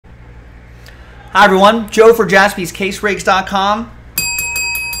Hi everyone, Joe for JaspysCaseBreaks.com.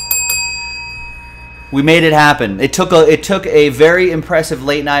 We made it happen. It took a very impressive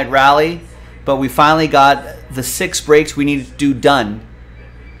late night rally, but we finally got the 6 breaks we needed to do done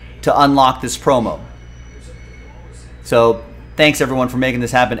to unlock this promo. So thanks everyone for making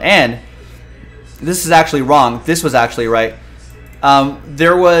this happen. And this is actually wrong. This was actually right.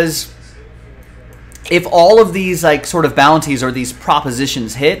 There was, if all of these like sort of bounties or these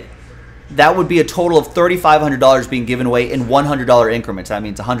propositions hit, that would be a total of $3,500 being given away in $100 increments. That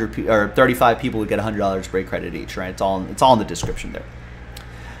means 35 people would get $100 break credit each, right? It's all in the description there.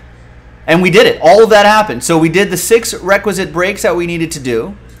 And we did it. All of that happened. So we did the 6 requisite breaks that we needed to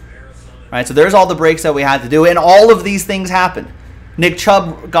do. Right? So there's all the breaks that we had to do, and all of these things happened. Nick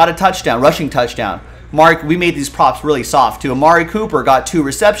Chubb got a touchdown, rushing touchdown. We made these props really soft too. Amari Cooper got 2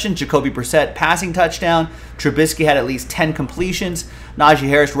 receptions. Jacoby Brissett passing touchdown. Trubisky had at least 10 completions. Najee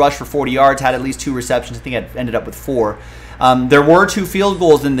Harris rushed for 40 yards, had at least 2 receptions. I think it ended up with 4. There were 2 field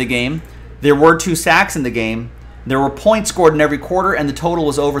goals in the game. There were 2 sacks in the game. There were points scored in every quarter, and the total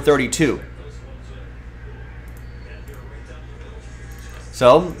was over 32.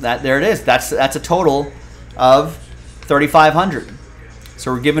 So there it is. That's a total of 3,500.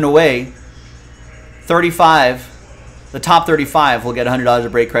 So we're giving away 35. The top 35 will get $100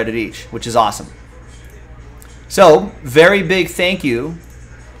 of break credit each, which is awesome. So very big thank you.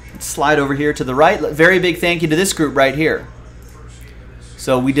 Let's slide over here to the right. Very big thank you to this group right here.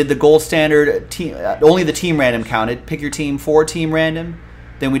 So we did the gold standard team, only the team random counted. Pick your team 4 team random.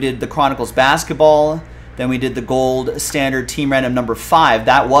 Then we did the Chronicles basketball. Then we did the gold standard team random number 5.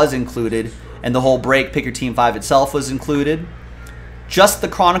 That was included. And the whole break, pick your team 5 itself was included. Just the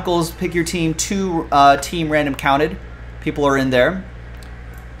Chronicles pick your team 2 team random counted. People are in there.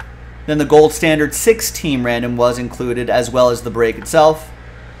 Then the gold standard 6 team random was included, as well as the break itself.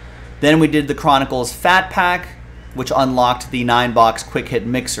 Then we did the Chronicles Fat Pack, which unlocked the 9-box quick hit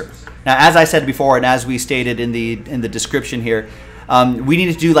mixer. Now, as I said before, and as we stated in the description here, we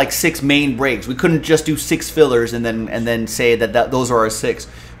needed to do like 6 main breaks. We couldn't just do 6 fillers and then say that those are our 6.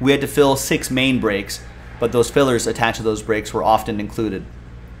 We had to fill 6 main breaks, but those fillers attached to those breaks were often included.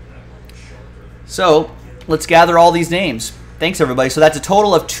 So let's gather all these names. Thanks everybody. So that's a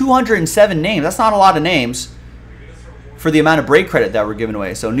total of 207 names. That's not a lot of names for the amount of break credit that we're giving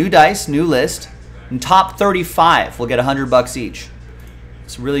away. So new dice, new list, and top 35 will get $100 each.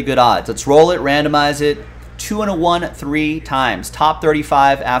 It's really good odds. Let's roll it, randomize it. 2 and a 1 3 times. Top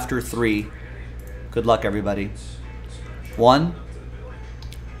 35 after 3. Good luck everybody. 1,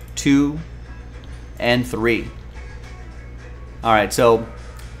 2, and 3. All right, so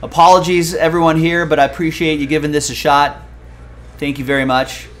apologies everyone here, but I appreciate you giving this a shot. Thank you very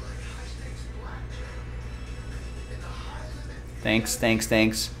much. Thanks, thanks,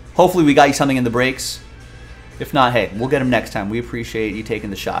 thanks. Hopefully we got you something in the breaks. If not, hey, we'll get them next time. We appreciate you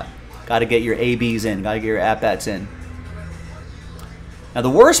taking the shot. Got to get your ABs in. Got to get your at-bats in. Now the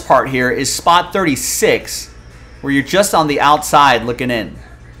worst part here is spot 36, where you're just on the outside looking in.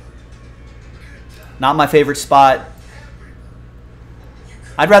 Not my favorite spot.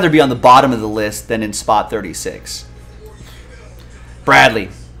 I'd rather be on the bottom of the list than in spot 36. Bradley.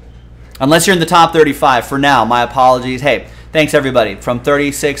 Unless you're in the top 35. For now, my apologies. Hey, thanks everybody. From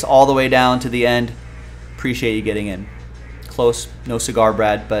 36 all the way down to the end. Appreciate you getting in. Close. No cigar,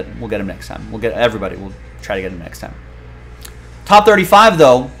 Brad, but we'll get him next time. We'll get everybody. We'll try to get him next time. Top 35,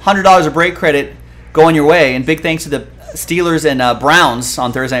 though. $100 of break credit going your way. And big thanks to the Steelers and Browns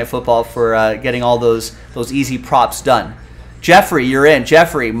on Thursday Night Football for getting all those easy props done. Jeffrey, you're in.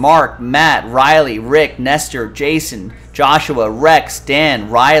 Jeffrey, Mark, Matt, Riley, Rick, Nestor, Jason, Joshua, Rex, Dan,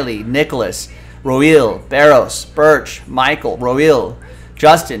 Riley, Nicholas, Roel, Barros, Birch, Michael, Roel,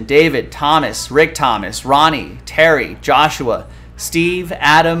 Justin, David, Thomas, Rick Thomas, Ronnie, Terry, Joshua, Steve,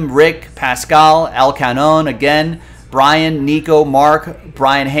 Adam, Rick, Pascal, El Canon again, Brian, Nico, Mark,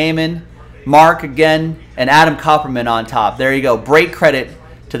 Brian Heyman, Mark again, and Adam Kupperman on top. There you go. Break credit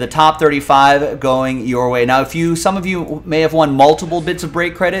to the top 35 going your way. Now, some of you may have won multiple bits of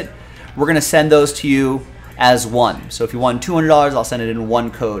break credit. We're going to send those to you as one. So if you won $200, I'll send it in one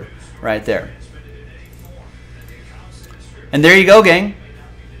code right there. And there you go, gang.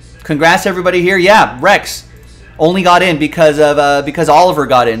 Congrats to everybody here. Yeah, Rex only got in because Oliver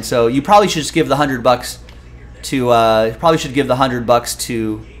got in. So you probably should just give the $100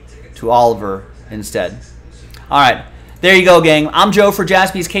 to Oliver instead. All right. There you go, gang. I'm Joe for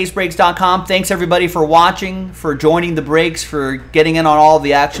JaspysCaseBreaks.com. Thanks, everybody, for watching, for joining the breaks, for getting in on all of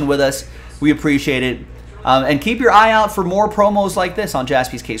the action with us. We appreciate it. And keep your eye out for more promos like this on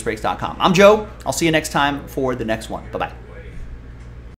JaspysCaseBreaks.com. I'm Joe. I'll see you next time for the next one. Bye-bye.